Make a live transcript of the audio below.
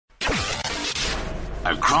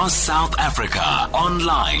across South Africa,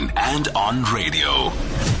 online and on radio.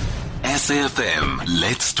 SAFM,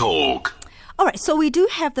 let's talk. All right, so we do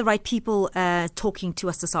have the right people talking to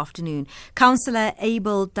us this afternoon. Cllr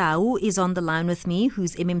Abel Tau is on the line with me,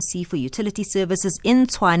 who's MMC for Utility Services in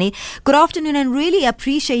Tshwane. Good afternoon, and really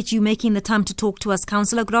appreciate you making the time to talk to us,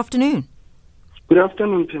 Councillor. Good afternoon. Good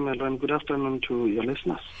afternoon, Pamela, and good afternoon to your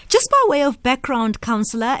listeners. Just by way of background,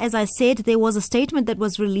 Councillor, as I said, there was a statement that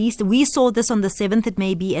was released. We saw this on the 7th, it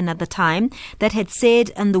may be another time, that had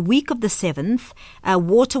said on the week of the 7th,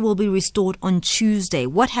 water will be restored on Tuesday.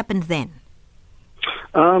 What happened then?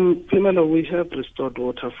 Pamela, we have restored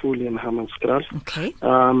water fully in Hammanskraal. Okay.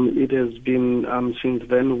 It has been, since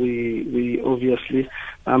then, we obviously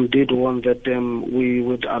did warn that we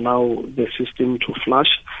would allow the system to flush,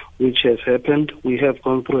 which has happened. We have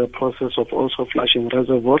gone through a process of also flushing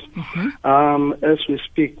reservoirs. Mm-hmm. As we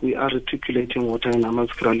speak, we are reticulating water in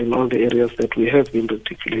Hammanskraal in all the areas that we have been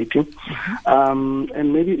reticulating. Mm-hmm.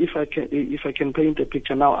 And maybe if I can paint a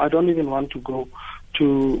picture now, I don't even want to go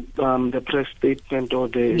to the press statement or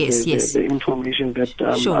the information that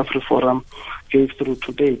sure. AfriForum gave through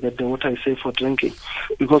today, that the water is safe for drinking,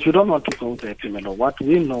 because we don't want to go there, Pamela. What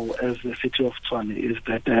we know as the city of Tshwane is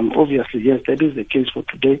that obviously, yes, that is the case for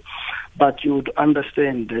today, but you would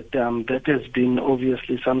understand that that has been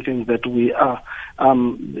obviously something that we are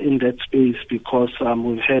in that space because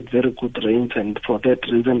we've had very good rains, and for that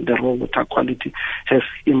reason the raw water quality has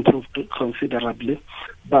improved considerably.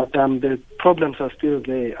 But the problems are still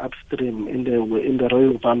there upstream in the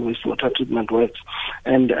Royal Van wastewater treatment works,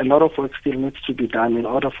 and a lot of work still needs to be done in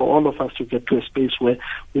order for all of us to get to a space where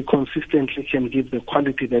we consistently can give the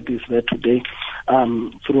quality that is there today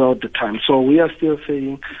throughout the time. So we are still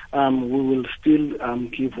saying we will still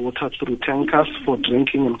give water through tankers for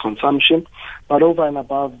drinking and consumption, but over and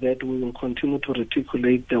above that, we will continue to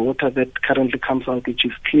reticulate the water that currently comes out, which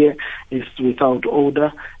is clear, is without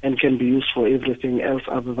odor, and can be used for everything else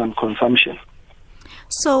other than consumption.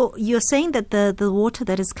 So you're saying that the water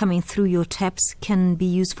that is coming through your taps can be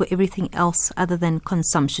used for everything else other than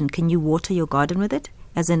consumption. Can you water your garden with it,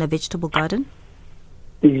 as in a vegetable garden?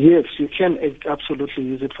 Yes, you can absolutely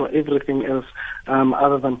use it for everything else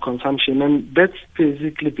other than consumption, and that's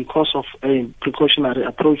basically because of a precautionary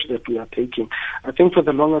approach that we are taking. I think for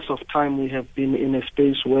the longest of time we have been in a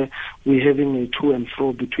space where we're having a to and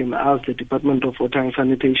fro between us, the Department of Water and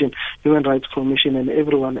Sanitation, Human Rights Commission, and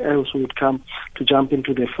everyone else who would come to jump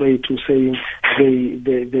into the fray to saying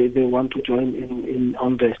they want to join in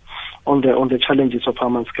on the challenges of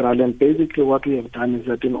Hammanskraal. And basically what we have done is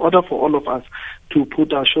that in order for all of us to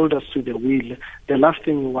put our shoulders to the wheel, the last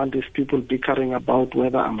thing you want is people bickering about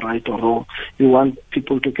whether I'm right or wrong. You want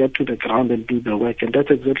people to get to the ground and do the work, and that's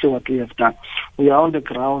exactly what we have done. We are on the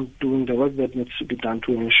ground doing the work that needs to be done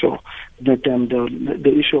to ensure that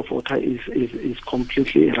the issue of water is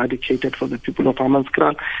completely eradicated for the people of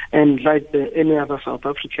Hammanskraal, and like any other South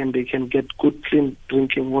African, they can get good, clean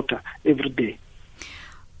drinking water every day.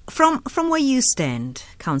 From where you stand,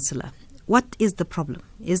 Councillor, what is the problem?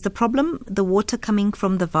 Is the problem the water coming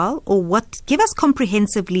from the Vaal, or what? Give us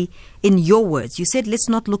comprehensively in your words. You said let's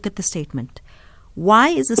not look at the statement. Why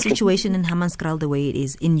is the situation in Hammanskraal the way it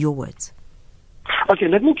is, in your words? Okay,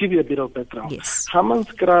 let me give you a bit of background. Yes.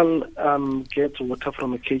 Hammanskraal gets water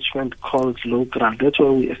from a catchment called Cllr. That's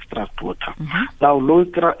where we extract water. Mm-hmm. Now,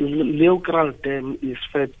 Cllr Dam is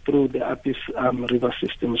fed through the Apis river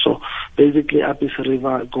system. So basically, Apis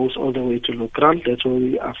river goes all the way to Cllr. That's where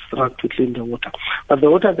we extract to clean the water. But the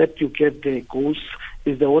water that you get there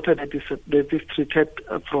is the water that is treated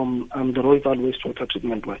from the Royal Van wastewater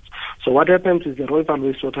treatment works. So what happens is the Royal Van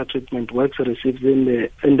wastewater treatment works receives in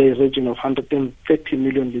the region of 130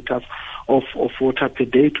 million liters of water per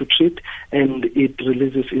day to treat, and it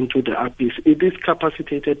releases into the Apis. It is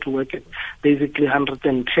capacitated to work at basically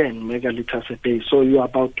 110 megaliters a day. So you are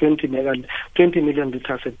about 20 million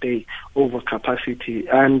liters a day over capacity,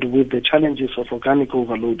 and with the challenges of organic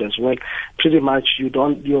overload as well, pretty much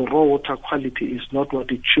your raw water quality is not what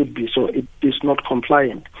it should be, so it is not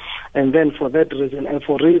compliant. And then for that reason, and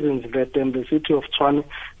for reasons that the city of Tshwane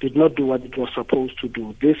did not do what it was supposed to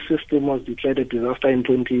do, this system was declared a disaster in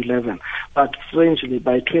 2011. But strangely,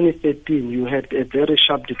 by 2013, you had a very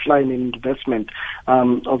sharp decline in investment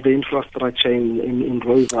of the infrastructure in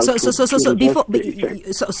Rooiwal.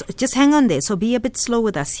 So just hang on there. So be a bit slow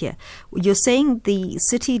with us here. You're saying the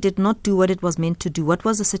city did not do what it was meant to do. What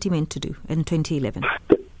was the city meant to do in 2011?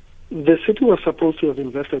 the city was supposed to have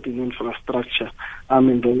invested in infrastructure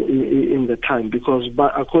in the time, because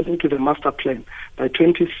according to the master plan, by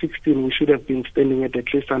 2016 we should have been standing at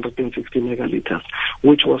least 160 megalitres,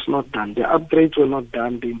 which was not done. The upgrades were not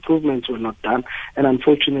done, the improvements were not done, and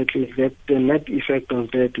unfortunately the net effect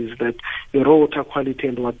of that is that the raw water quality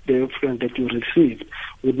and what the effluent that you received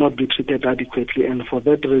would not be treated adequately, and for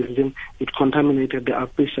that reason it contaminated the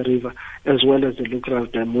Upis River as well as the Cllr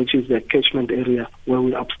Dam, which is the catchment area where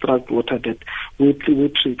we abstract water that we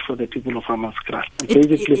treat for the people of Hammanskraal.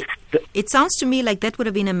 It sounds to me like that would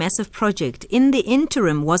have been a massive project. In the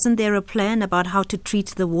interim, wasn't there a plan about how to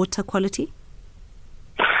treat the water quality?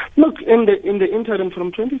 Look, in the interim,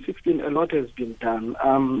 from 2016, a lot has been done.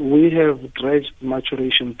 We have dredged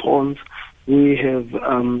maturation ponds. We have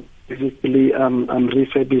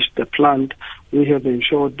refurbished the plant. We have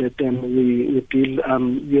ensured that we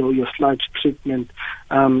deal your sludge treatment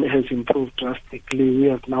has improved drastically. We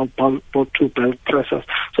have now bought 2 belt pressers.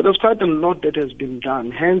 So there's quite a lot that has been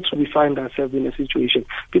done. Hence, we find ourselves in a situation.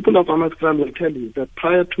 People of Hammanskraal will tell you that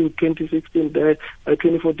prior to 2016,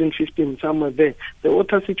 2014-15, somewhere there, the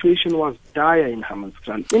water situation was dire in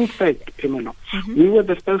Hammanskraal. In fact, we were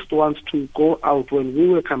the first ones to go out when we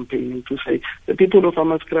were campaigning to say the people of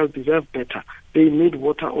Hammanskraal deserve better. They need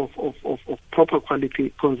water of proper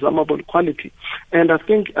quality, consumable quality. And I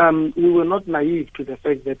think we were not naive to the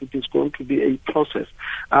fact that it is going to be a process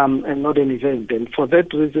and not an event. And for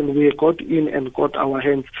that reason, we got in and got our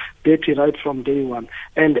hands dirty right from day one.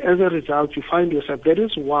 And as a result, you find yourself, that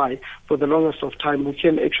is why, for the longest of time, we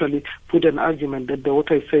can actually put an argument that the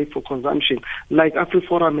water is safe for consumption. Like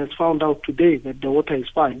AfriForum has found out today that the water is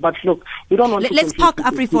fine. But look, we don't want to... Let's park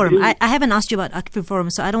AfriForum. I haven't asked you about AfriForum,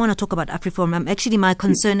 so I don't want to talk about AfriForum. Actually, my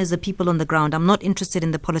concern is the people on the ground. I'm not interested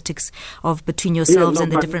in the politics of between yourselves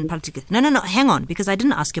and the different politics. No, hang on, because I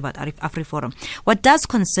didn't ask you about AfriForum. What does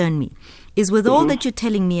concern me is with all that you're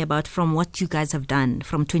telling me about from what you guys have done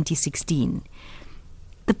from 2016,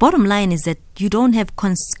 the bottom line is that you don't have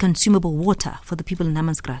consumable water for the people in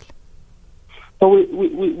Hammanskraal. So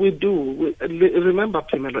we do. Remember,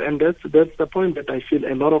 Pamela, and that's the point that I feel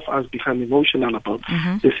a lot of us become emotional about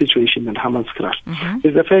the situation in Hammanskraal.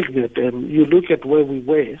 Is the fact that you look at where we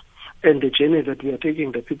were and the journey that we are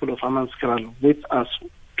taking the people of Hammanskraal with us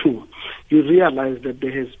to, you realize that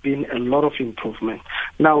there has been a lot of improvement.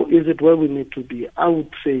 Now, is it where we need to be? I would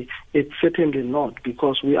say it's certainly not,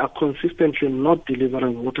 because we are consistently not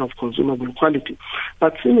delivering water of consumable quality.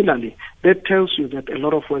 But similarly, that tells you that a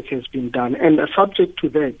lot of work has been done. And subject to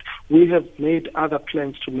that, we have made other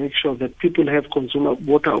plans to make sure that people have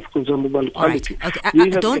water of consumable quality. Right. Okay.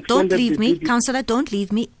 Don't leave me, Councillor, don't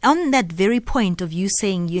leave me. On that very point of you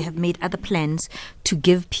saying you have made other plans to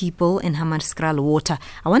give people in Hammanskraal water,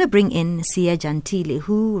 I want to bring in Cllr Jentile,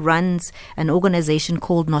 who runs an organization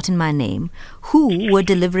called Not In My Name, who were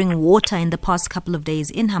delivering water in the past couple of days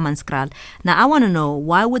in Hammanskraal. Now, I want to know,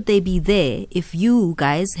 why would they be there if you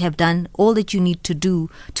guys have done all that you need to do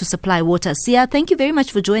to supply water? Cllr, thank you very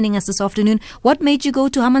much for joining us this afternoon. What made you go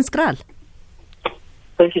to Hammanskraal?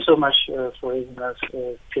 Thank you so much for having us,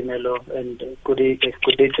 Pinelo, and good day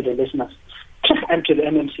to the listeners and to the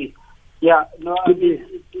MMC. Yeah, no, I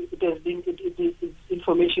mean, it has been it's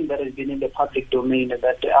information that has been in the public domain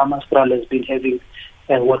that Hammanskraal has been having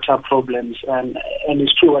water problems, and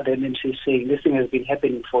it's true what the MMC is saying. This thing has been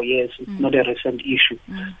happening for years. It's not a recent issue.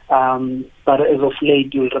 But as of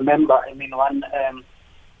late, you'll remember, I mean, one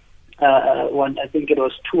I think it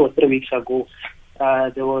was 2 or 3 weeks ago,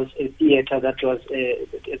 there was a theater that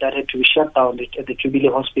had to be shut down at the Jubilee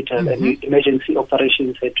Hospital, and emergency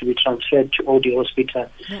operations had to be transferred to OD Hospital.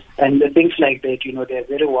 And things like that, they're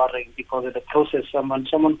very worrying, because of the process,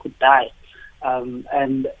 someone could die.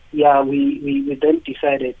 And we then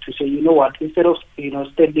decided to say, you know what, instead of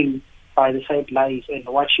standing by the sidelines and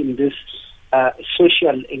watching this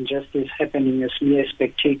social injustice happening as mere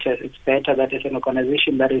spectators, it's better that as an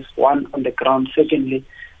organization that is, one, on the ground, secondly,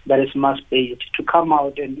 that is mass-based, to come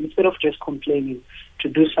out and, instead of just complaining, to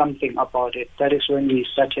do something about it. That is when we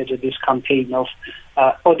started this campaign of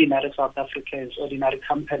ordinary South Africans, ordinary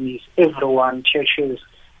companies, everyone, churches,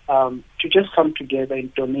 to just come together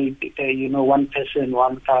and donate, one person,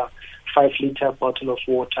 1 5-liter bottle of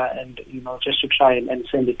water, and, just to try and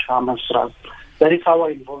send it to Hammanskraal. That is how our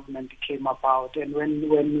involvement came about. And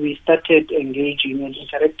when we started engaging and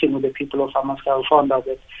interacting with the people of Hammanskraal, we found out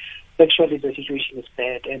that actually the situation is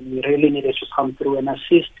bad, and we really needed to come through and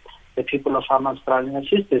assist the people of Hammanskraal and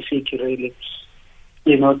assist the city, really,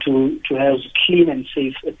 to have clean and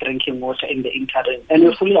safe drinking water in the interim. And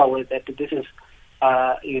we're fully aware that this is,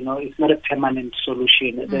 it's not a permanent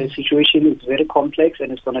solution. The situation is very complex,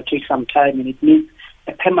 and it's going to take some time, and it needs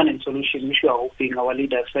a permanent solution, which we are hoping our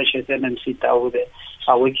leaders, such as MMC Tau,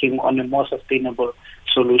 are working on a more sustainable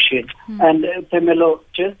solution. And Pamela,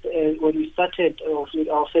 just when we started,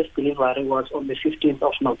 our first delivery was on the 15th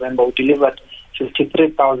of November. We delivered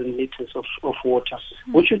 53,000 liters of water,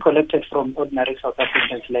 which we collected from ordinary South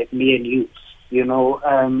Africans like me and you.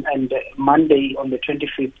 And Monday, on the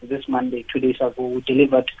 25th, this Monday, 2 days ago, we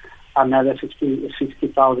delivered another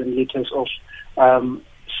 60,000 liters of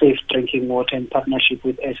safe drinking water in partnership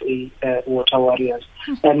with SA Water Warriors.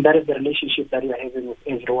 And that is the relationship that we are having with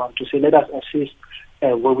everyone to say, let us assist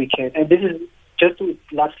where we can. And this is,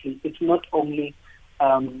 lastly, it's not only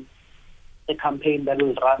a campaign that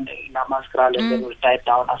will run in Hammanskraal and then will die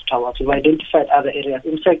down afterwards. We've identified other areas.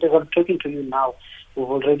 In fact, as I'm talking to you now, we've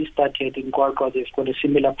already started in Kwakwa. They've got a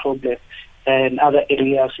similar problem, and other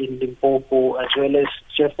areas in Limpopo, as well as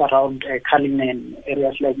just around Cullinan,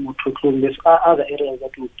 areas like Mutuklum. There's other areas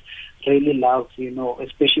that would really love,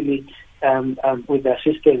 especially with the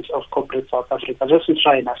assistance of corporate South Africa, just to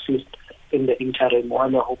try and assist in the interim while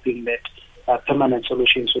we're hoping that permanent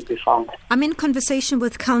solutions would be found. I'm in conversation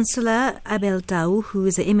with Cllr Abel Tau, who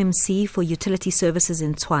is a MMC for Utility Services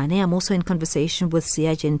in Tshwane. I'm also in conversation with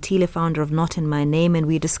Jentile, founder of Not in My Name, and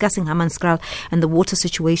we're discussing Hammanskraal and the water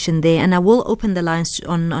situation there. And I will open the lines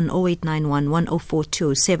on 0891 104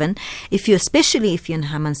 207. Especially if you're in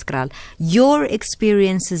Hammanskraal, your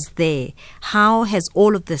experiences there, how has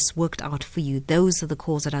all of this worked out for you? Those are the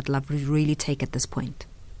calls that I'd love to really take at this point.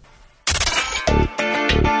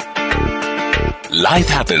 Life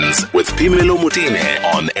Happens with Phemelo Motene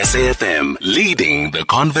on SAFM, leading the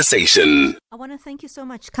conversation. I want to thank you so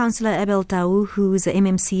much, Cllr Abel Tau, who is a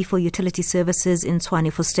MMC for Utility Services in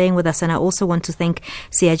Tshwane, for staying with us. And I also want to thank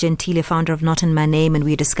Jentile, founder of Not in My Name, and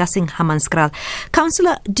we're discussing Hammanskraal.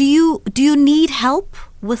 Councillor, do you need help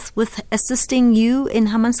with assisting you in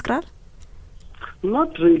Hammanskraal?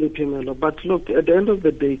 Not really, Phemelo, but look, at the end of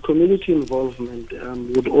the day, community involvement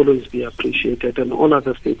would always be appreciated, and all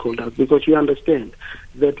other stakeholders, because we understand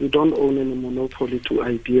that we don't own any monopoly to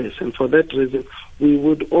ideas, and for that reason, we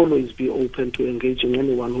would always be open to engaging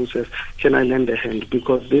anyone who says, can I lend a hand?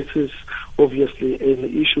 Because this is obviously an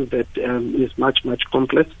issue that is much, much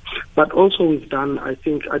complex. But also we've done, I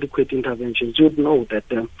think, adequate interventions. You'd know that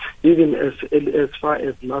even as far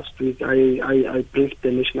as last week, I briefed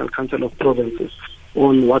the National Council of Provinces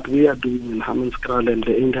on what we are doing in Hammanskraal and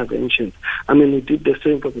the interventions. I mean, we did the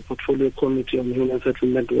same for the Portfolio Committee on Human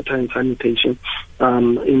Settlement, Water and Sanitation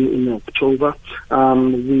in October.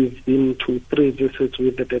 We've been to 3 visits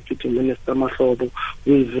with the Deputy Minister Mahlobo.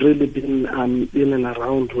 We've really been in and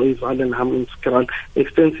around Rooiwal and Hammanskraal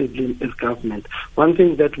extensively as government. One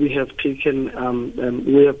thing that we have taken,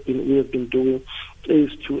 we have been doing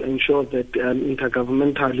is to ensure that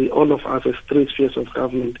intergovernmentally, all of us as 3 spheres of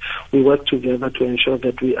government, we work together to ensure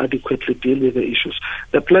that we adequately deal with the issues.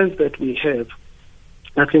 The plans that we have,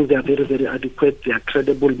 I think they are very, very adequate. They are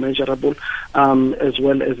credible, measurable, as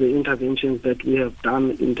well as the interventions that we have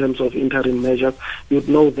done in terms of interim measures. You'd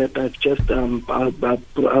know that I've just gotten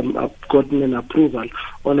an approval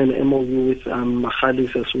on an MOU with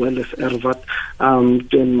Magalies as well as Ervat.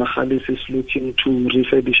 Then Magalies is looking to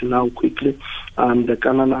refurbish now quickly the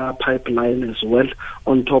Kanana pipeline as well,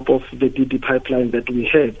 on top of the DD pipeline that we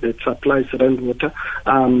have that supplies rainwater.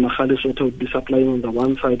 Magalies Water will be supplying on the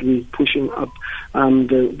one side. We're pushing up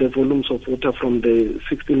the volumes of water from the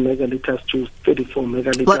 16 megaliters to 34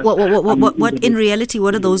 megaliters. What in reality,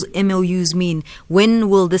 what do those MOUs mean? When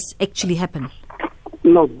will this actually happen?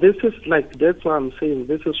 No, this is that's what I'm saying.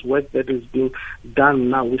 This is work that is being done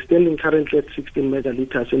now. We're standing currently at 16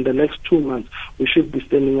 megaliters. In the next 2 months, we should be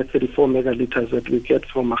standing at 34 megaliters that we get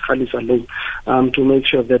from Magalies alone, to make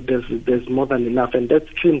sure that there's more than enough. And that's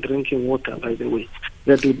clean drinking water, by the way,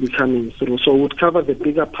 that will be coming through. So it would cover the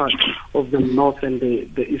bigger part of the north and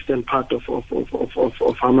the eastern part of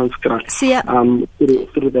Hammanskraal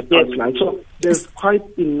through the pipeline. So there's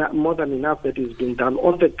quite more than enough that is being done.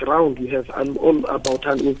 On the ground, we have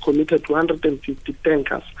we've committed 250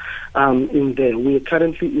 tankers in there. We are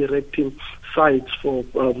currently erecting sites for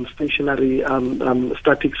stationary,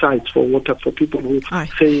 static sites for water for people who say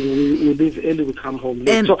we leave early, we come home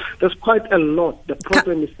late. So there's quite a lot. The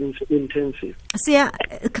problem is intensive. Sia,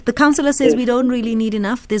 the councillor says we don't really need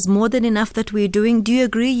enough. There's more than enough that we're doing. Do you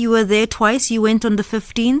agree? You were there twice. You went on the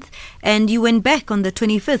 15th and you went back on the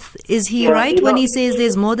 25th. Is he right when he says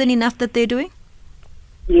there's more than enough that they're doing?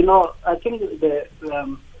 I think the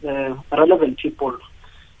relevant people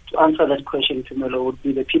to answer that question, Phemelo, would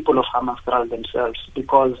be the people of Hammanskraal themselves,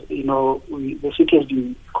 because the city has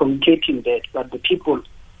been communicating that, but the people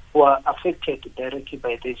who are affected directly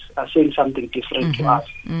by this are saying something different to us.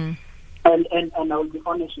 And I'll be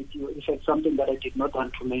honest with you, in fact, something that I did not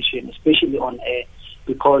want to mention, especially on air,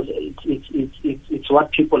 because it's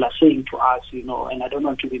what people are saying to us, and I don't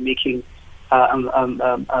want to be making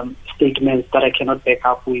statements that I cannot back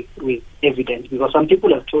up with evidence, because some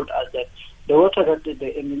people have told us that the water that the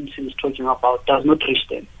MMC is talking about does not reach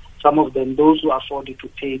them. Some of them, those who afford it to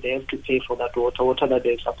pay, they have to pay for that water that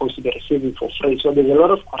they're supposed to be receiving for free. So there's a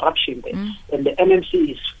lot of corruption there. And the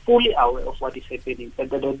MMC is fully aware of what is happening,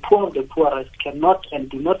 that the poor of the poorest cannot and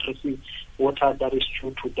do not receive water that is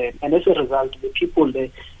due to them. And as a result, the people,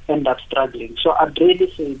 they end up struggling. So I'd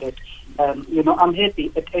really say that, I'm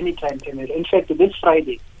happy at any time, Pamela. In fact, this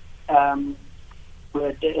Friday,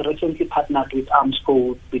 we recently partnered with Hammanskraal.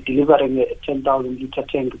 We'll be delivering a 10,000-liter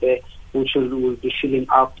tank there, which will be filling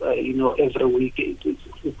up, every week.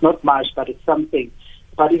 It's not much, but it's something.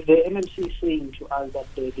 But if the MMC is saying to us that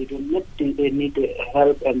they need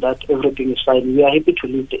help and that everything is fine, we are happy to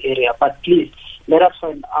leave the area. But please, let us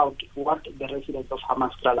find out what the residents of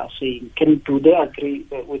Hammanskraal are saying. Do they agree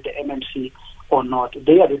with the MMC or not?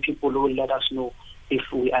 They are the people who will let us know if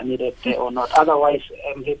we are needed there or not. Otherwise,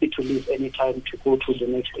 I'm happy to leave any time to go to the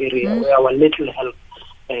next area where our little help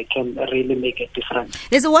can really make a difference.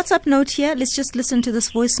 There's a WhatsApp note here. Let's just listen to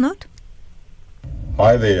this voice note.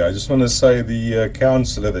 Hi there. I just want to say the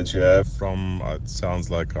councillor that you have from, it sounds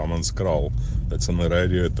like Hammanskraal, that's on the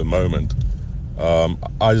radio at the moment.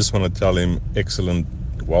 I just want to tell him, excellent,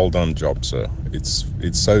 well done job, sir. It's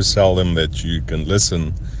so seldom that you can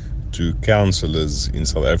listen to councillors in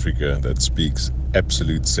South Africa that speaks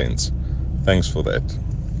absolute sense. Thanks for that.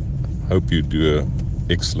 Hope you do an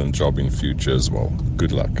excellent job in future as well.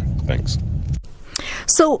 Good luck. Thanks.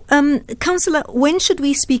 So, Councillor, when should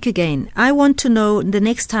we speak again? I want to know the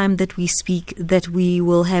next time that we speak that we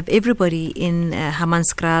will have everybody in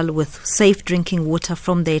Hammanskraal with safe drinking water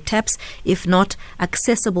from their taps, if not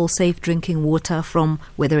accessible safe drinking water from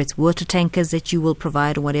whether it's water tankers that you will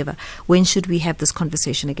provide or whatever. When should we have this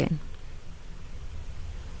conversation again?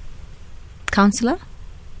 Councillor?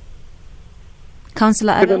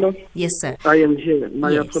 Councillor Abel? Yes, sir. I am here.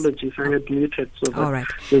 My Yes. apologies. I had muted so All that right.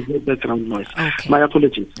 there's no background noise. Okay. My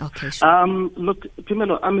apologies. Okay, sure. Look,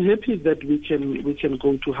 Pimelo, I'm happy that we can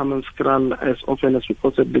go to Hammanskraal as often as we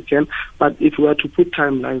possibly can. But if we are to put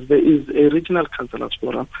timelines, there is a regional councillors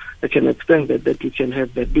forum. I can extend that we can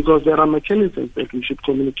have that, because there are mechanisms that we should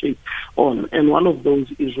communicate on, and one of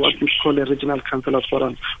those is what we call a regional councillors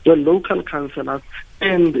forum, where local councillors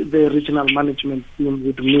and the regional management team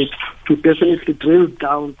would meet to definitely drill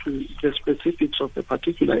down to the specifics of the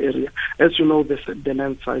particular area. As you know, the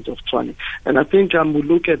land size of Tshwane. And I think we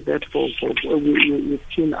look at that with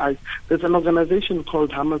keen eyes. There's an organization called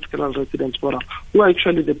Hammanskraal Residents Forum, who are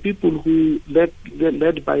actually the people who led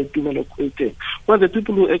by Tumelo Kwete, who are the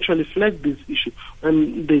people who actually flagged this issue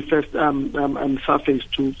when they first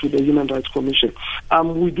surfaced to the Human Rights Commission.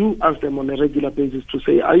 We do ask them on a regular basis to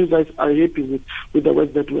say, are you guys happy with the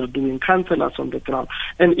work that we are doing, councillors on the ground?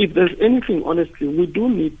 And if there's anything, honestly, we do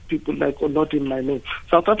need people like, or not in my name.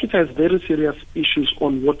 South Africa has very serious issues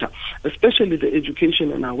on water, especially the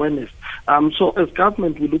education and awareness. So as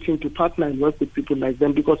government, we're looking to partner and work with people like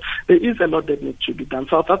them, because there is a lot that needs to be done.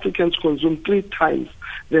 South Africans consume 3 times,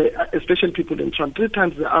 especially people in Tshwane, 3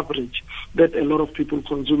 times the average that a lot of people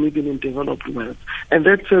consume, even in developed world. And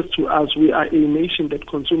that says to us, we are a nation that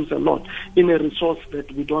consumes a lot in a resource that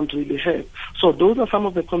we don't really have. So those are some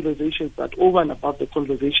of the conversations that, over and above the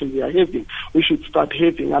conversation we are having, we should start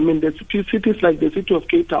having. I mean, the cities like the city of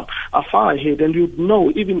Cape Town are far ahead, and you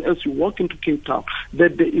know, even as you walk into Cape Town,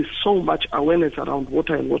 that there is so much awareness around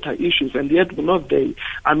water and water issues, and yet we're not there.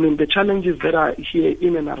 I mean, the challenges that are here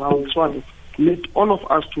in and around Tshwane need all of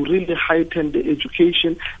us to really heighten the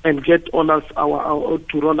education and get all us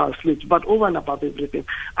to roll our sleeves. But over and above everything,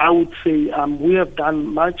 I would say we have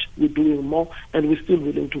done much, we're doing more, and we're still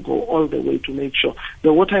willing to go all the way to make sure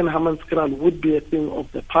the water in Hammanskraal would be a thing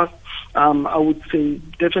of the past. I would say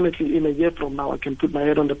definitely in a year from now, I can put my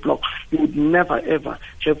head on the block. You would never ever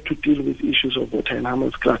have to deal with issues of water in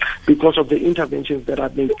Hammanskraal because of the interventions that are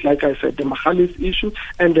made. Like I said, the Mahalis issue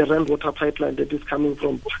and the Rand water pipeline that is coming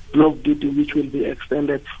from Block DD, which will be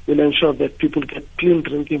extended, will ensure that people get clean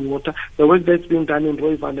drinking water. The work that's being done in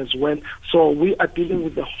Rooiwal as well. So we are dealing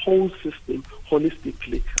with the whole system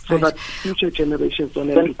holistically, so that future generations don't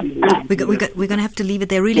have to deal with it. We're going to have to leave it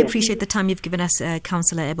there. Really appreciate the time you've given us,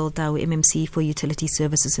 Cllr Abel Tau, MMC for Utility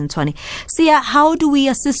Services in Tshwane. Sia, how do we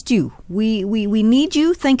assist you? We need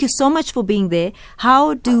you. Thank you so much for being there.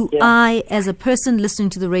 How do I, as a person listening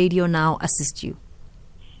to the radio now, assist you?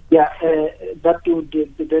 That would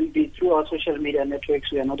then be through our social media networks.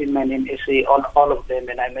 We are not in my name SA, all of them,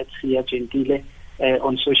 and I'm at Sia Jentile.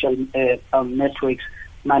 on social networks.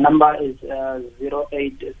 My number is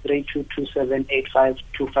 0832278525,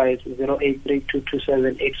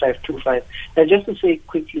 0832278525. Just to say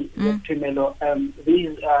quickly, Phemelo,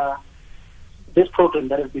 this program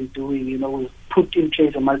that I've been doing, we've put in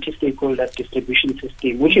place a multi-stakeholder distribution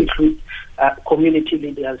system, which includes community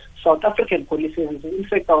leaders, South African police agencies. In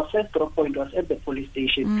fact, our first drop point was at the police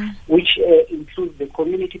station, which includes the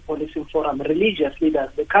community policing forum, religious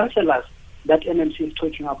leaders, the councillors that NMC is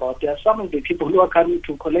talking about. There are some of the people who are coming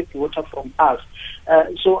to collect water from us.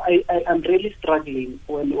 So I'm really struggling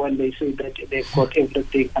when they say that they've got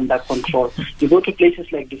everything under control. You go to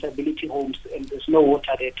places like disability homes and there's no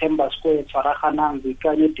water there. Temba Square, Tshwane,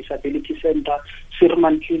 Zikanye Disability Center,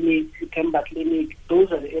 Sirman Clinic, Temba Clinic.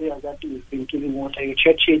 Those are the areas that we've been giving water. Your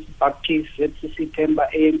churches, Baptist, ZCC, Temba,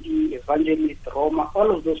 AME, Evangelist, Roma, all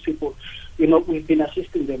of those people, we've been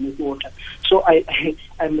assisting them with water. So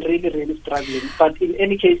I'm really, really struggling. But in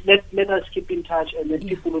any case, let us keep in touch, and then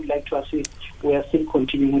people would like to assist. We are still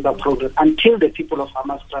continuing with our program until the people of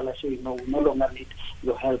Hammanskraal are saying, no, we no longer need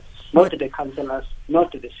your help. Not the councillors,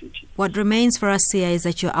 not the city. What remains for us, Sia, is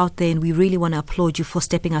that you're out there, and we really want to applaud you for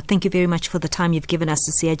stepping out. Thank you very much for the time you've given us.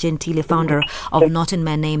 Sia Jentile, founder of Not In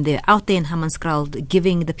My Name. They're out there in Hammanskraal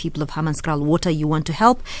giving the people of Hammanskraal water. You want to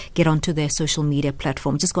help? Get onto their social media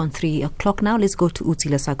platform. Just gone 3 o'clock now. Let's go to Cllr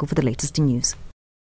Abel Tau for the latest in news.